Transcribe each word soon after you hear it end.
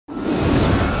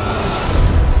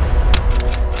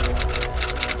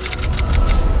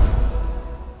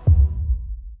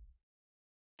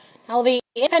Now, the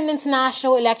Independent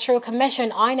National Electoral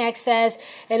Commission, INEC, says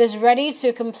it is ready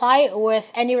to comply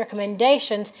with any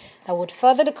recommendations that would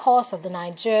further the course of the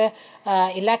Nigeria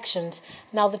elections.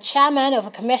 Now, the chairman of the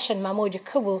commission, Mahmoud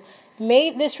Yakubu,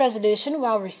 made this resolution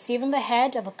while receiving the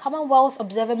head of a Commonwealth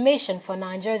observer mission for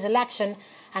Nigeria's election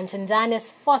and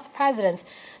Tanzania's fourth president,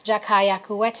 Jakaya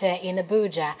Kikwete, in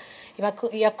Abuja.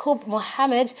 Yakub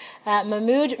Mohammed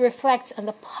Mahmoud reflects on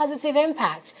the positive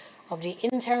impact of the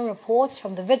interim reports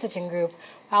from the visiting group,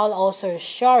 while also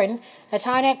assuring that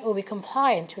INEC will be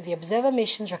compliant with the observer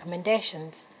mission's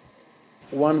recommendations.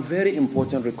 One very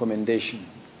important recommendation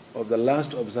of the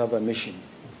last observer mission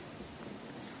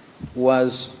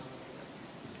was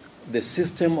the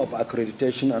system of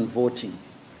accreditation and voting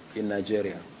in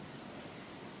Nigeria,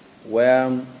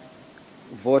 where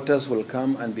voters will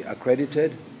come and be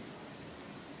accredited,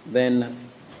 then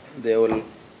they will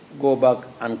go back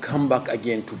and come back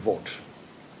again to vote.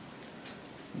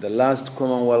 The last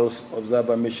Commonwealth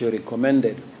Observer Mission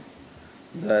recommended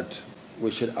that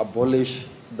we should abolish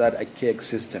that archaic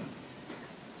system,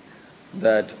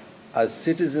 that as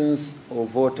citizens or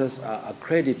voters are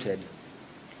accredited,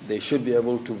 they should be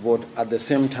able to vote at the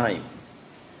same time.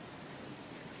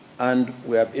 And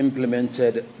we have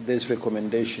implemented this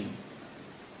recommendation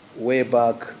way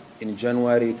back in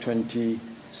January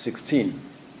 2016,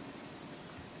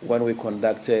 when we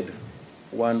conducted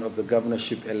one of the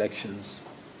governorship elections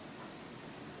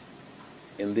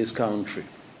in this country.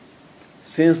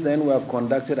 Since then, we have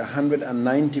conducted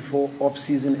 194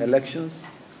 off-season elections,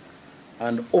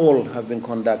 and all have been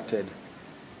conducted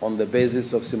on the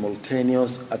basis of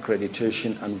simultaneous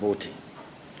accreditation and voting,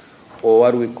 or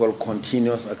what we call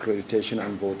continuous accreditation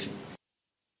and voting.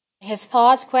 In his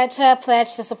part, Kikwete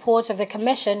pledged the support of the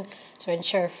Commission to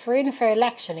ensure a free and fair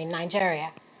election in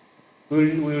Nigeria.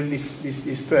 We will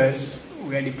disperse.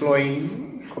 We are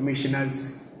deploying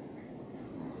commissioners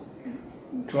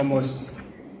to almost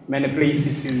many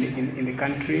places in the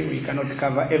country. We cannot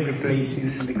cover every place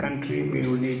in the country. We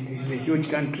will need, this is a huge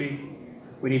country.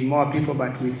 We need more people,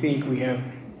 but we think we have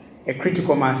a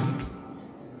critical mass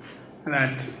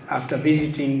that after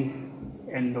visiting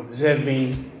and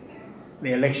observing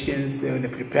the elections, the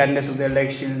preparedness of the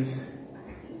elections,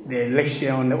 the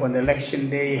election on the election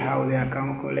day, how the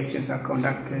elections are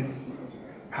conducted,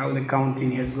 how the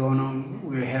counting has gone on,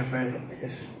 we'll have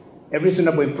a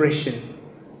reasonable impression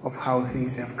of how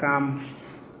things have come,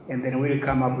 and then we'll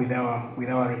come up with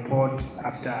our report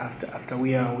after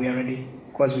we are ready.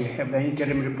 Of course, we have the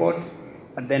interim report,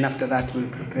 but then after that we'll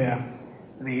prepare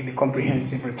the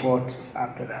comprehensive report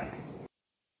after that.